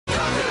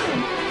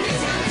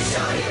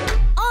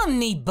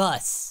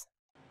OmniBus!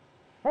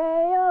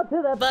 Hail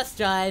to the bus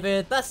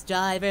driver, bus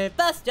driver,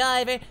 bus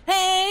driver.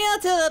 Hail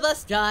to the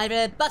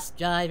bus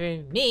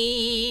driver,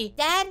 me.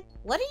 Dad,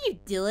 what are you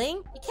doing?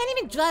 You can't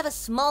even drive a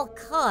small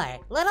car,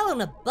 let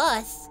alone a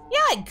bus. Yeah,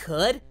 I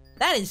could.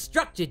 That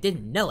instructor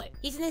didn't know it.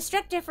 He's an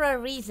instructor for a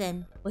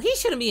reason. Well, he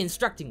shouldn't be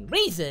instructing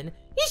reason.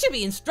 He should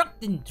be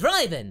instructing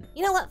driving.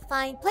 You know what?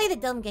 Fine. Play the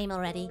dumb game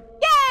already.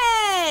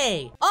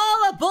 Yay!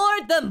 All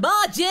aboard the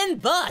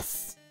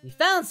OmniBus! We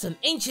found some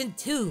ancient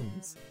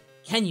tombs.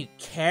 Can you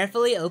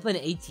carefully open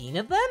 18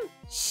 of them?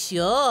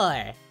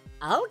 Sure.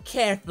 I'll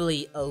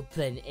carefully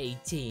open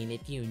 18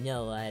 if you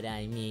know what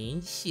I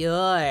mean.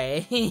 Sure.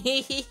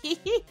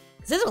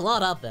 Cause there's a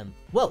lot of them.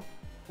 Whoa.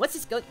 What's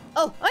this going?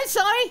 Oh, I'm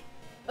sorry.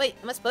 Wait,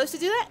 am I supposed to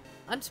do that?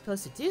 I'm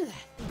supposed to do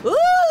that.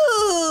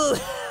 Ooh!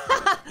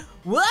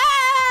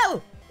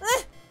 Wow!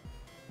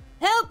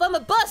 Help, I'm a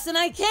bus and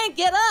I can't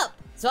get up!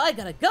 So I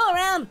gotta go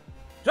around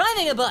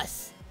driving a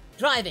bus.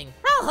 Driving,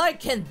 how hard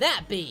can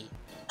that be?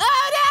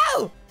 Oh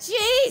no!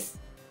 Jeez!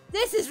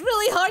 This is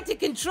really hard to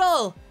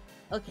control.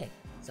 Okay,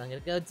 so I'm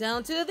gonna go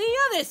down to the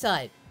other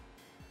side.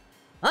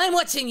 I'm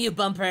watching you,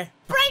 Bumper.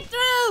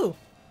 Breakthrough!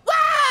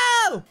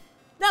 Wow!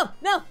 No,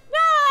 no,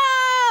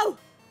 no!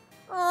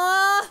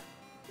 Aww.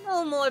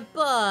 No more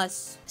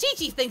bus.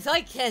 Chi-Chi thinks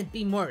I can't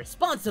be more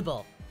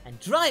responsible and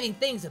driving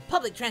things in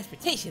public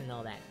transportation and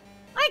all that.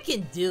 I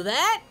can do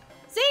that.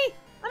 See?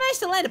 I managed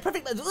to land a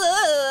perfect...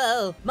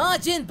 Whoa!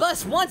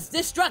 OmniBus wants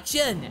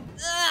destruction.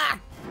 Ah,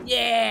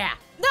 yeah.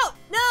 No,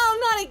 no,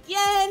 not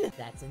again.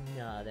 That's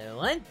another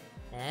one.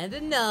 And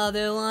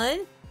another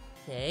one.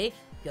 Okay,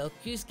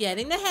 Goku's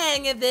getting the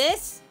hang of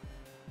this.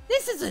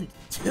 This isn't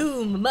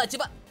too much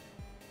of a...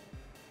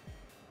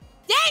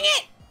 Dang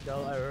it!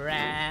 Go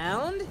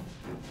around.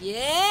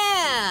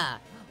 Yeah!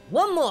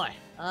 One more.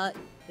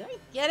 Did I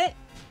get it?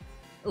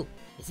 Oh,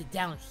 is it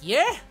down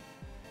here?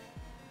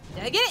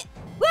 Did I get it?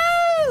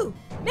 Woo!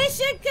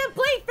 Mission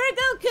complete for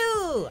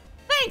Goku!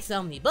 Thanks,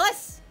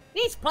 OmniBus!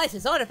 These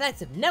priceless artifacts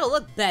have never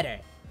looked better.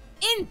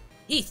 In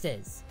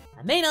pieces.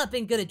 I may not have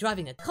been good at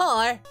driving a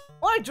car,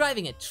 or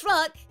driving a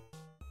truck,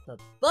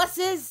 but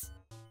buses?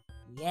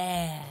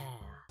 Yeah!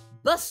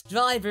 Bus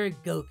driver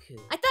Goku.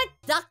 I thought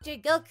Dr.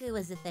 Goku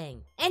was a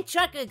thing. And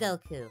Trucker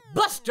Goku.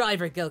 Bus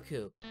driver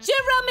Goku.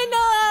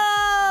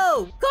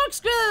 Geronimo!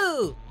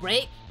 Corkscrew!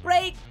 Brake,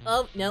 brake.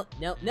 Oh, no,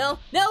 no, no,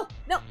 no,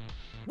 no.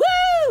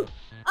 Woo!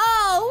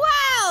 Oh,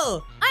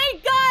 wow! I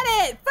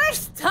got it!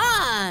 First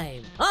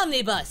time!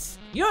 OmniBus,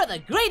 you're the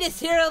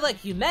greatest hero that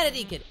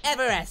humanity could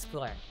ever ask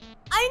for.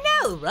 I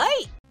know,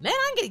 right? Man,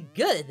 I'm getting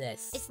good at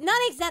this. It's not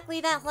exactly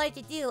that hard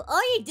to do.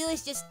 All you do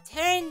is just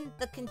turn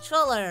the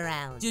controller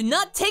around. Do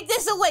not take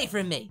this away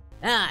from me.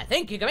 I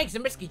think you can make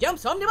some risky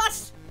jumps,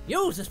 OmniBus.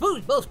 Use the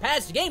smooth boost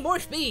pads to gain more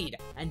speed,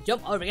 and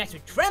jump over extra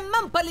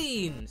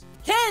trampolines.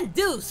 Can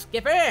do,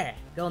 Skipper.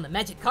 Go on the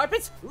magic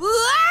carpets.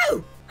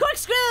 Whoa!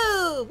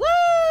 Corkscrew!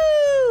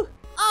 Woo!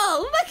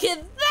 Oh, look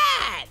at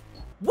that!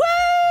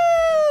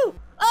 Woo!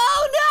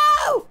 Oh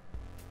no!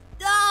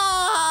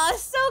 Ah,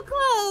 so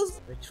close!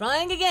 We're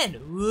trying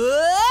again.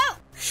 Whoa!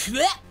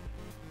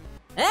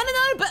 And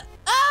another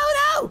oh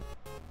no!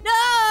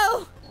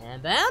 No!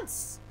 And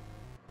bounce.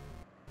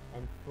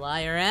 And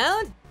fly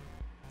around.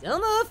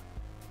 Don't move.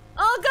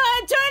 Oh god,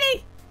 I'm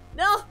turning!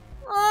 No!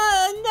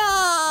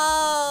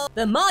 Oh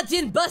no! The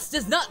OmniBus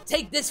does not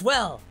take this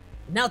well.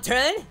 Now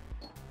turn.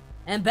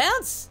 And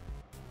bounce.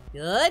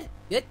 Good,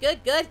 good,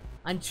 good, good.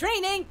 I'm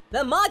training. The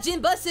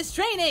OmniBus is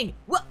training.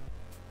 What?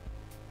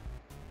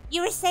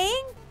 You were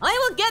saying?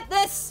 I will get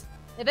this!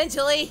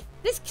 Eventually.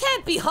 This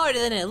can't be harder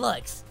than it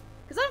looks.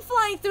 Because I'm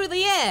flying through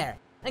the air.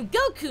 And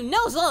Goku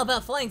knows all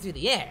about flying through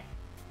the air.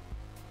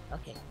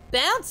 Okay,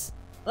 bounce.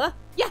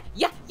 Yeah,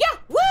 yeah, yeah!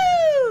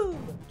 Woo!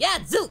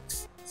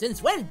 Gadzooks!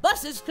 Since when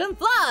buses can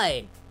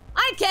fly?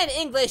 I can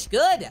English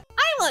good.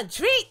 I want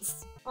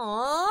treats.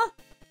 Aww.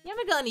 You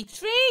ever got any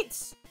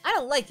treats? I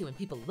don't like it when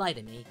people lie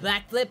to me.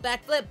 Backflip,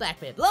 backflip,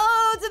 backflip.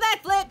 Loads of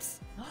backflips!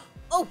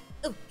 Oh,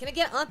 oh, can I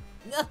get on?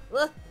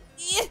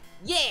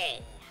 Yeah!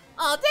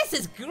 Oh, this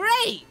is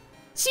great!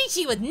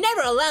 Chi-Chi would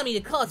never allow me to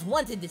cause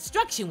wanton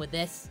destruction with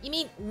this. You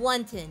mean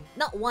wanton,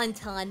 not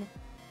wonton.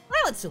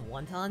 I want some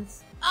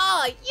wontons.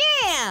 Oh,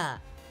 yeah!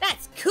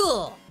 That's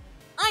cool!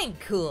 I'm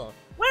cool.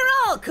 We're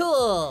all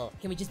cool!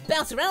 Can we just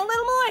bounce around a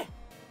little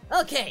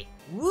more? Okay.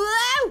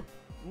 Whoa!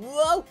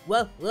 Whoa,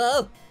 whoa,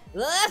 whoa!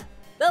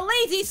 The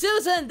Lazy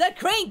Susan, the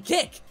crane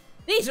kick!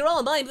 These are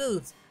all my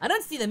moves. I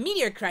don't see the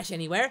meteor crash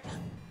anywhere.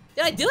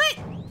 Did I do it?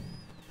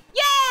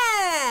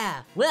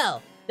 Yeah!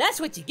 Well, that's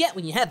what you get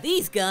when you have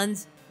these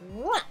guns.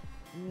 Mwah!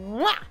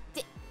 Mwah!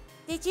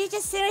 Did you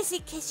just seriously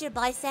kiss your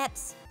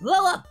biceps?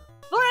 Blow up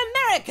for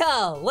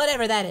America!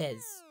 Whatever that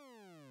is.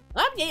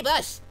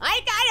 OmniBus,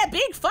 I got a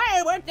big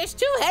firework that's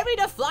too heavy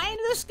to fly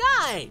into the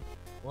sky.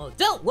 Well,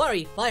 don't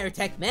worry, Fire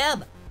Tech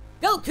Ma'am.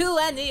 Goku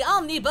and the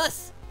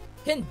OmniBus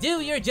can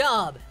do your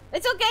job.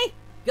 It's okay.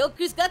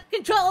 Goku's got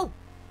control.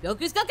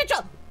 Goku's got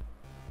control.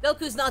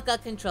 Goku's not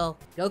got control.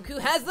 Goku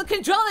has the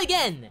control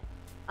again.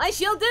 I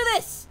shall do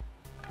this.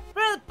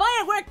 For the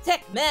Firework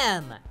Tech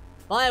Ma'am.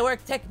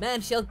 Firework Tech Man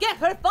shall get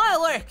her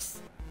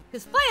fireworks!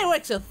 Because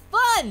fireworks are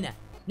fun!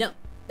 No,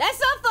 that's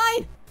not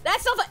fine!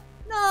 That's not fine!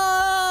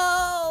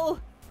 No!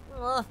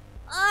 Oh,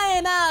 I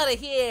am out of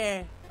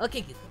here!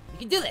 Okay, you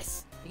can do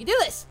this! You can do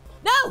this!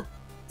 No!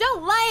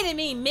 Don't lie to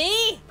me,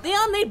 me! The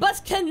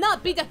OmniBus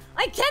cannot be done!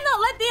 I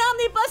cannot let the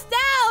OmniBus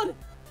down!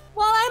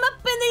 While I'm up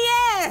in the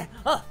air!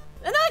 Oh,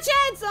 no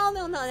chance! Oh,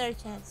 no, not a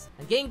chance.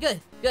 I'm getting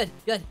good. Good.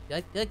 Get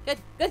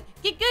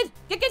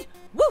good!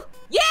 Woo!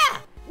 Yeah!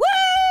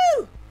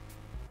 Woo!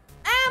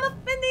 I'm up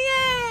in the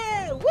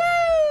air!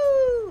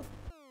 Woo!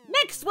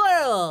 Next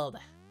world!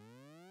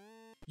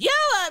 Yo,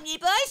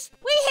 OmniBus!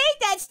 We hate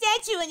that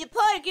statue in your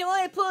park and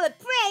want to pull a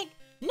prank!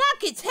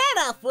 Knock its head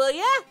off, will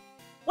ya?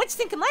 What you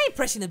think of my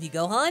impression of you,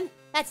 Gohan?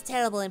 That's a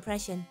terrible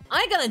impression.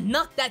 I'm gonna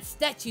knock that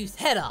statue's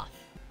head off.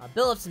 I'll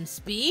build up some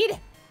speed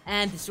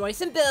and destroy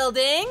some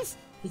buildings,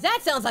 because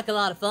that sounds like a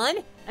lot of fun.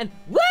 And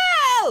whoa!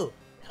 Oh,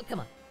 come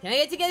on. Can I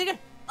get together?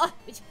 Oh,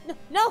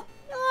 no,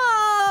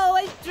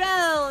 I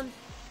drowned.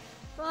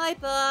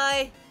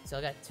 Bye-bye. So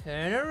I gotta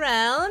turn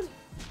around.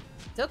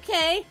 It's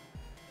okay.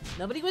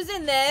 Nobody was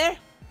in there.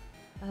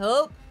 I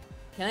hope.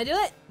 Can I do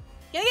it?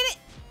 Can I get it?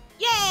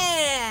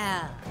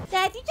 Yeah!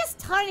 Dad, you just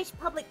tarnished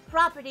public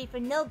property for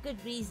no good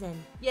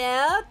reason.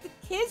 Yeah, the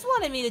kids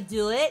wanted me to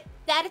do it.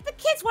 Dad, if the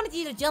kids wanted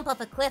you to jump off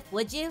a cliff,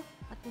 would you?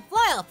 I can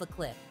fly off a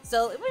cliff.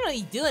 So if we don't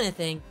need to do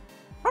anything,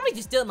 probably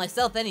just do it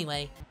myself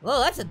anyway.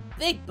 Whoa, that's a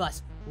big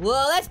bus.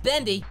 Whoa, that's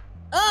bendy.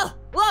 Oh,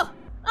 whoa!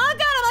 Oh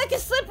god, I'm like a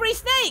slippery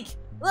snake!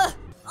 Ugh,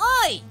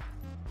 oi!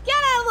 Get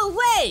out of the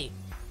way!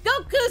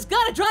 Goku's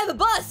gotta drive a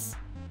bus!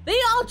 The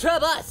Ultra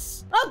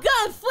Bus! Oh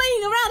god, I'm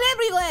fleeing around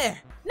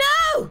everywhere!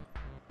 No!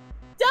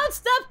 Don't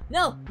stop!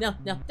 No,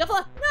 don't fall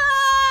off.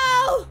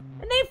 No!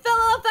 And they fell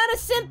off out of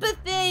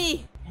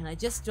sympathy! And I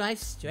just drive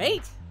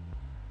straight.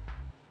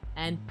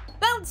 And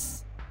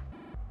bounce!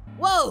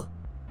 Whoa!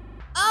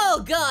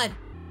 Oh god!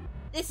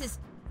 This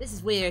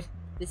is weird.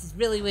 This is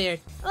really weird.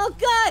 Oh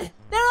god!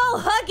 They're all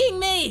hugging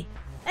me!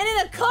 And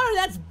in a car,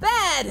 that's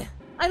bad!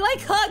 I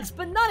like hugs,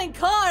 but not in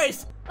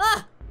cars!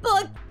 Ah!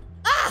 But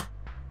ah!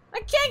 I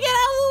can't get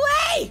out of the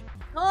way!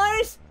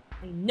 Cars,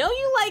 I know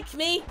you like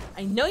me.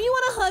 I know you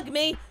want to hug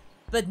me.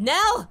 But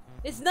now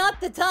is not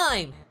the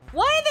time.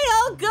 Why are they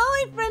all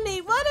going for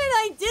me? What did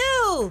I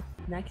do?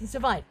 And I can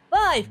survive.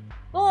 5,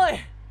 4,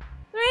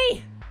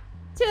 3,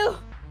 2,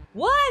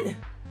 1.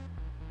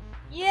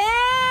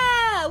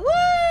 Yeah!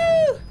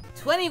 Woo!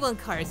 21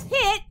 cars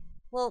hit?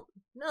 Well,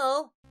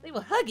 no, they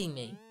were hugging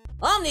me.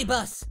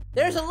 OmniBus!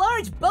 There's a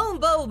large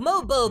bum on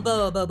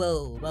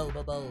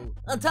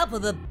top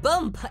of the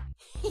bum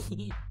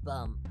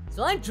bum.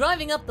 So I'm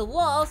driving up the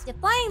walls.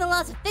 Defying the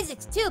laws of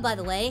physics too, by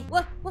the way.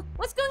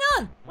 What's going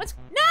on?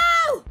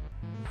 No!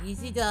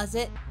 Easy does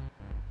it.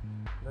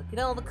 Look at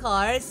all the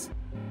cars.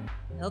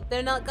 I hope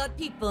they're not got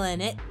people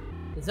in it,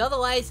 because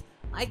otherwise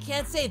I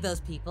can't save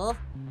those people.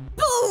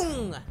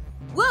 Boom!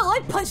 Whoa,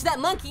 I punched that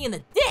monkey in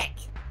the dick!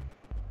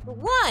 But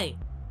why?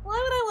 Why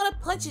would I want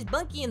to punch his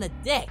monkey in the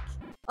dick?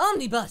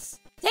 OmniBus,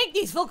 take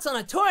these folks on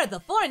a tour of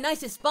the 4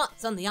 nicest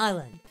spots on the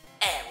island.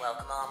 And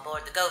welcome on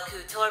board the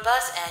Goku tour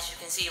bus. As you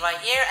can see right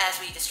here, as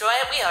we destroy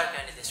it, we are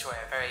going to destroy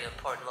a very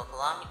important local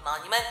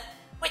monument,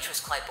 which was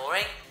quite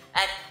boring.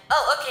 And,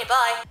 oh, okay,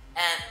 bye.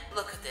 And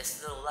look at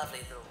this lovely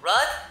little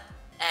rug.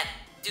 And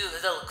do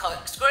the little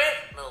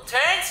squirt, little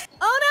turns.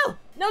 Oh no!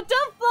 No,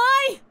 don't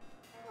fly!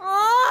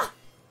 Aww!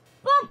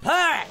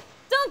 Bumper!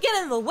 Don't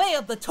get in the way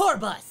of the tour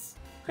bus!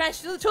 Crash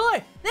to the tour!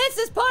 This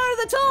is part of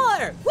the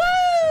tour!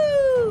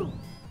 Woo!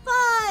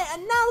 Fine!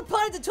 And now the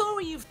part of the tour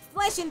where you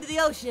flash into the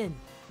ocean.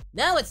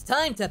 Now it's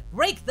time to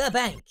break the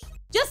bank.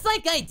 Just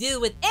like I do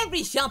with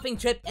every shopping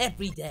trip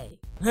every day.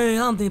 Hey,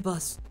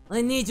 OmniBus,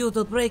 I need you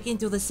to break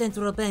into the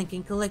central bank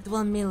and collect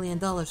 $1 million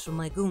from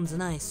my goons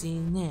and I see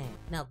you there.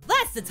 Now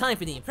that's the time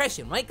for the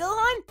impression, right,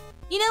 Gohan?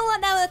 You know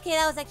what? That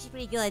was actually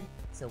pretty good.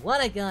 So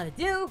what I gotta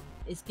do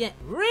is get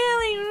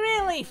really,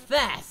 really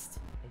fast.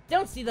 I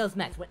don't see those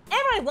mats.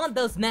 Whenever I want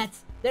those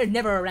mats, they're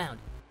never around.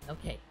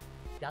 Okay,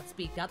 got the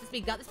speed.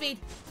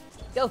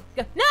 Go.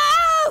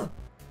 No!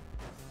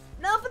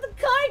 No, but the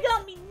car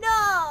got me,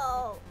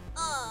 no!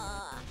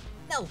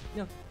 No.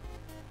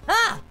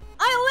 Ah!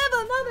 I live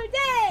another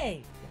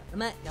day!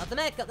 Got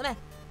the mat.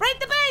 Break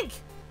the bank!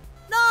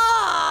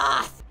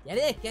 Ah! Get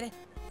it.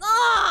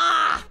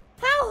 Ah!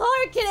 How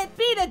hard can it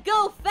be to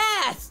go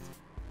fast?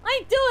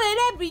 I do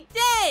it every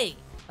day!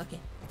 Okay,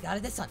 I got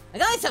it this time.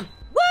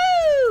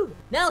 Woo!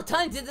 Now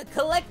time to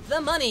collect the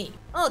money.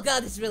 Oh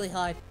god, this is really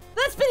hard.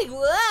 That's big,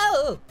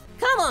 whoa!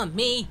 Come on,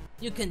 me.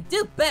 You can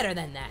do better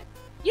than that.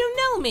 You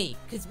know me,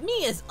 cause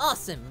me is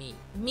awesome me.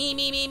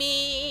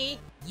 Me.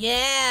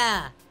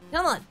 Yeah!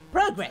 Come on,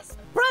 progress!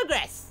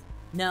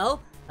 No,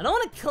 I don't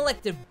want to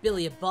collect a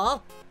billiard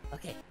ball.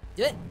 Okay,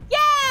 do it.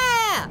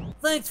 Yeah!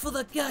 Thanks for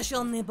the cash,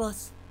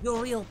 OmniBus. You're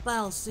a real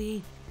pal,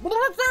 see? Now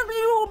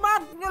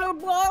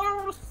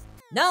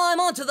I'm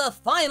on to the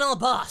final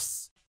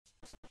boss.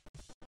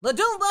 The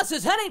Doom Bus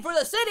is heading for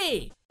the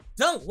city!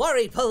 Don't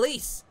worry,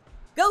 police!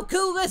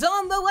 Goku is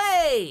on the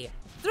way!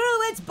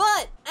 Through its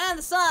butt and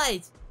the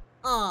sides!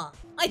 Aw,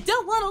 I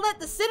don't want to let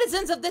the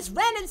citizens of this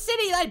random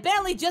city I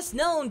barely just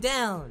known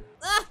down.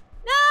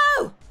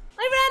 No!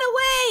 I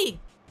ran away!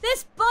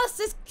 This bus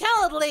is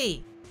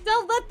cowardly!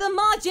 Don't let the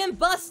Majin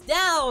bus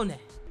down!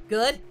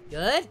 Good.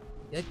 I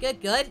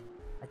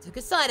took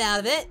a side out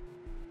of it.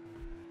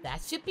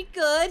 That should be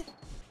good.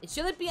 It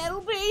shouldn't be able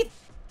to breathe.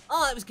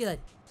 Oh, it was good.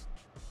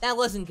 That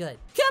wasn't good.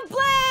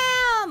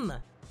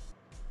 Kablam!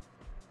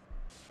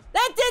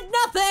 That did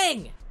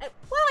nothing!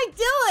 What am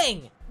I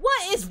doing?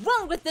 What is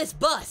wrong with this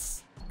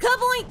bus?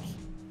 Kaboink!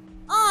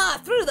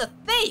 Through the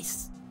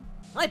face!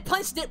 I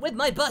punched it with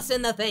my bus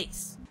in the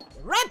face.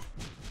 Rip!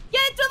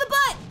 Get it through the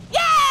butt!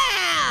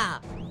 Yeah!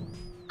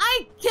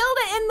 I killed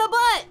it in the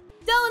butt!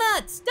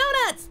 Donuts!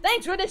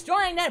 Thanks for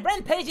destroying that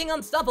rampaging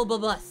unstoppable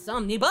bus,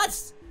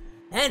 OmniBus!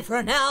 And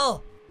for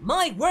now,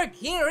 my work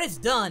here is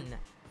done.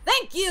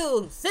 Thank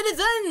you,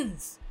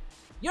 citizens!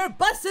 Your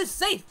bus is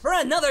safe for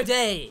another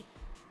day.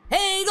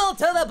 Haggle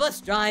to the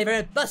bus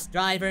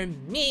driver,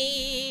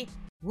 me.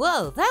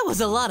 Whoa, that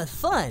was a lot of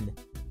fun.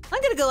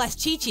 I'm gonna go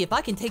ask Chi-Chi if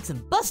I can take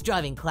some bus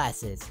driving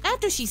classes.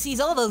 After she sees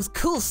all those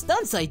cool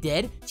stunts I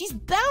did, she's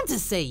bound to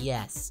say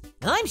yes.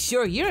 And I'm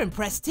sure you're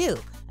impressed too,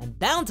 and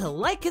bound to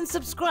like and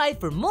subscribe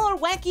for more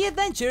wacky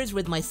adventures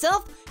with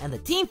myself and the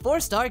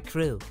TeamFourStar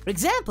crew. For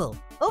example,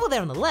 over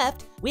there on the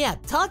left, we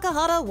have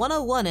Takahata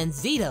 101 and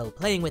Zito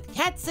playing with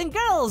cats and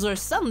girls or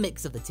some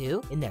mix of the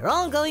two in their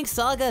ongoing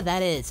saga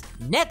that is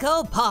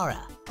Neko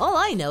Para. All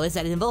I know is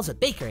that it involves a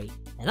bakery,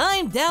 and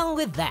I'm down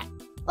with that.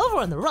 Over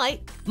on the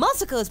right,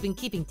 Masako has been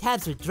keeping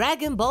tabs with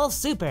Dragon Ball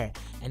Super,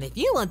 and if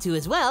you want to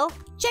as well,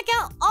 check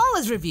out all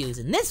his reviews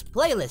in this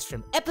playlist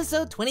from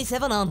episode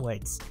 27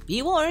 onwards.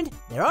 Be warned,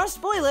 there are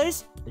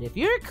spoilers, but if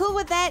you're cool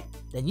with that,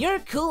 then you're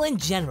cool in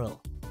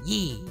general.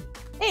 Yee.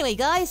 Anyway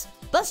guys,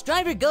 bus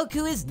driver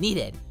Goku is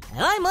needed,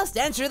 and I must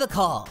answer the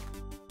call.